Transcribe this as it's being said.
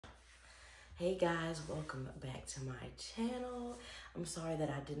Hey guys, welcome back to my channel. I'm sorry that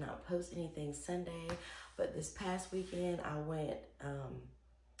I did not post anything Sunday, but this past weekend I went,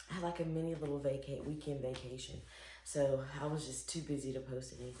 I had like a mini little weekend vacation. So I was just too busy to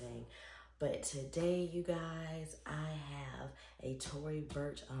post anything. But today, you guys, I have a Tory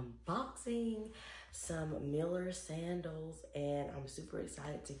Burch unboxing, some Miller sandals, and I'm super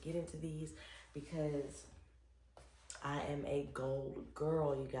excited to get into these because I am a gold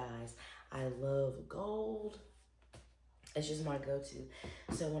girl, you guys. I love gold. It's just my go-to.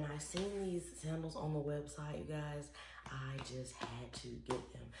 So when I seen these sandals on the website, you guys, I just had to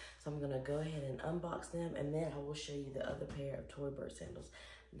get them. So I'm gonna go ahead and unbox them, and then I will show you the other pair of Tory Burch sandals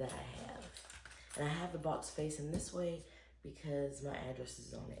that I have. And I have the box facing this way because my address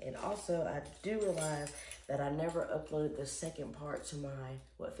is on it. And also, I do realize that I never uploaded the second part to my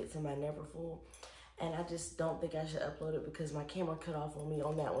What Fits in My Neverfull. And I just don't think I should upload it because my camera cut off on me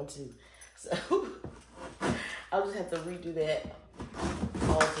on that one too. So I'll just have to redo that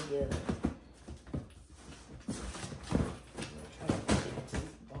all together. I'm trying to get into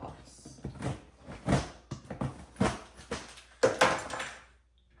this box.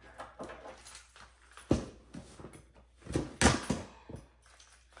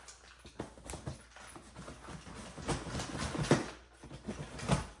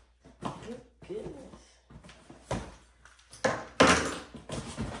 Good goodness.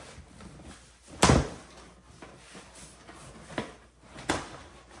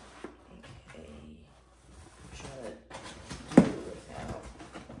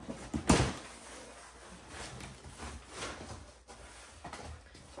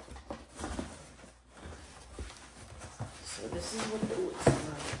 So this is what it looks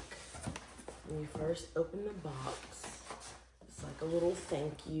like when you first open the box. It's like a little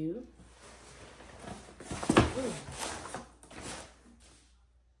thank you. Ooh.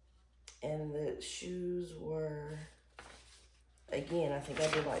 And the shoes were, again, I think I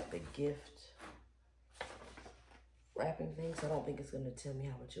did like the gift wrapping thing, so I don't think it's gonna tell me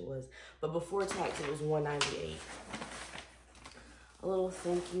how much it was. But before tax, it was $198. A little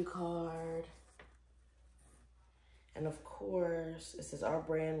thank you card. And of course, it says, our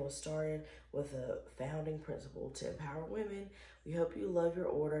brand was started with a founding principle to empower women. We hope you love your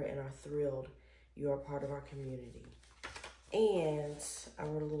order and are thrilled you are part of our community. And I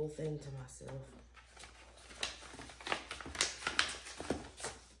wrote a little thing to myself.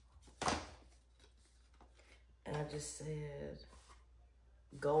 And I just said,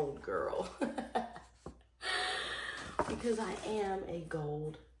 gold girl. Because I am a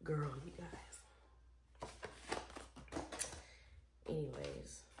gold girl, you guys.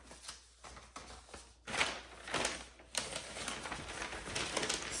 Anyways,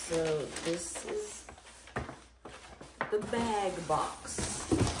 so this is the bag box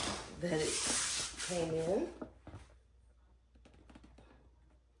that it came in.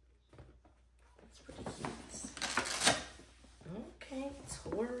 That's pretty cute. Okay,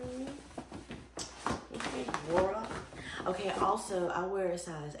 Tory. Okay, Laura. Okay, also I wear a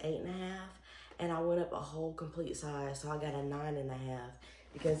size 8.5. And I went up a whole complete size, so I got a 9.5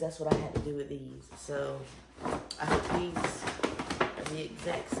 because that's what I had to do with these. So I hope these are the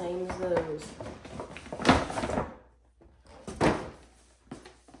exact same as those. So,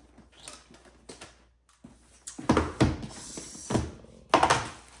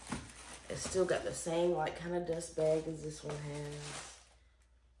 it's still got the same like kind of dust bag as this one has.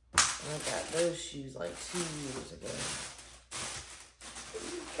 And I got those shoes like 2 years ago.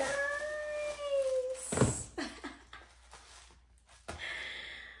 You guys.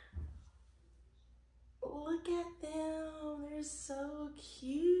 Look at them, they're so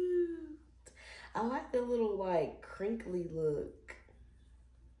cute. I like the little like crinkly look.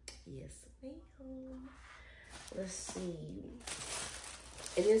 Yes, ma'am. Let's see.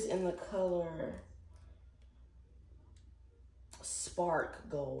 It is in the color Spark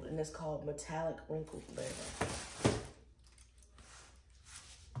Gold, and it's called Metallic Wrinkled Leather.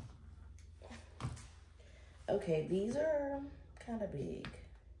 Okay, these are kind of big.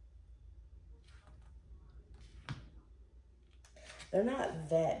 They're not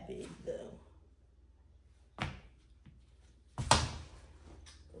that big though.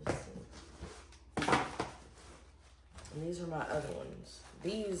 Let's see. And these are my other ones.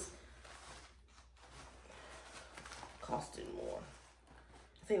 These costed more.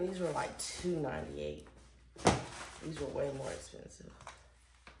 I think these were like $2.98. These were way more expensive.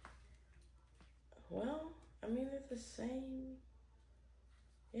 Well, I mean, they're the same.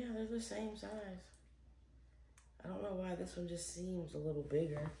 Yeah, they're the same size. I don't know why this one just seems a little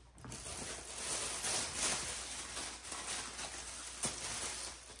bigger.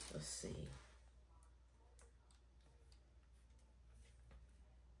 Let's see.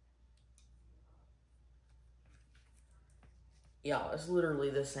 Y'all, it's literally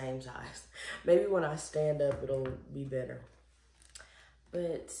the same size. Maybe when I stand up, it'll be better.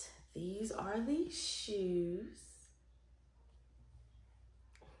 But these are the shoes.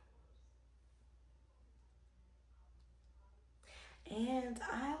 And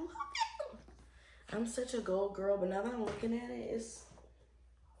I love it. I'm such a gold girl, but now that I'm looking at it,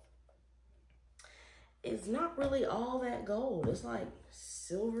 it's not really all that gold. It's like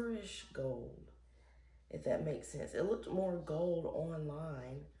silverish gold, if that makes sense. It looked more gold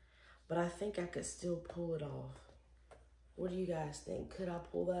online, but I think I could still pull it off. What do you guys think? Could I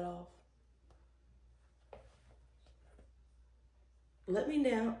pull that off? Let me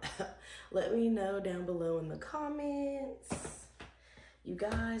know. Let me know down below in the comments, you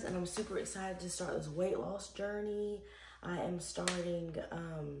guys. And I'm super excited to start this weight loss journey. I am starting,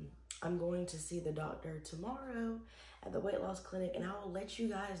 I'm going to see the doctor tomorrow at the weight loss clinic, and I will let you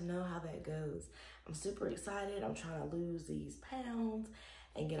guys know how that goes. I'm super excited. I'm trying to lose these pounds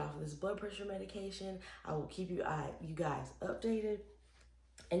and get off of this blood pressure medication. I will keep you guys updated.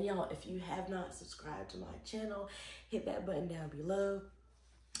 And y'all, if you have not subscribed to my channel, hit that button down below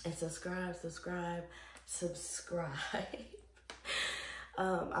and subscribe.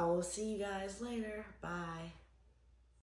 I will see you guys later. Bye.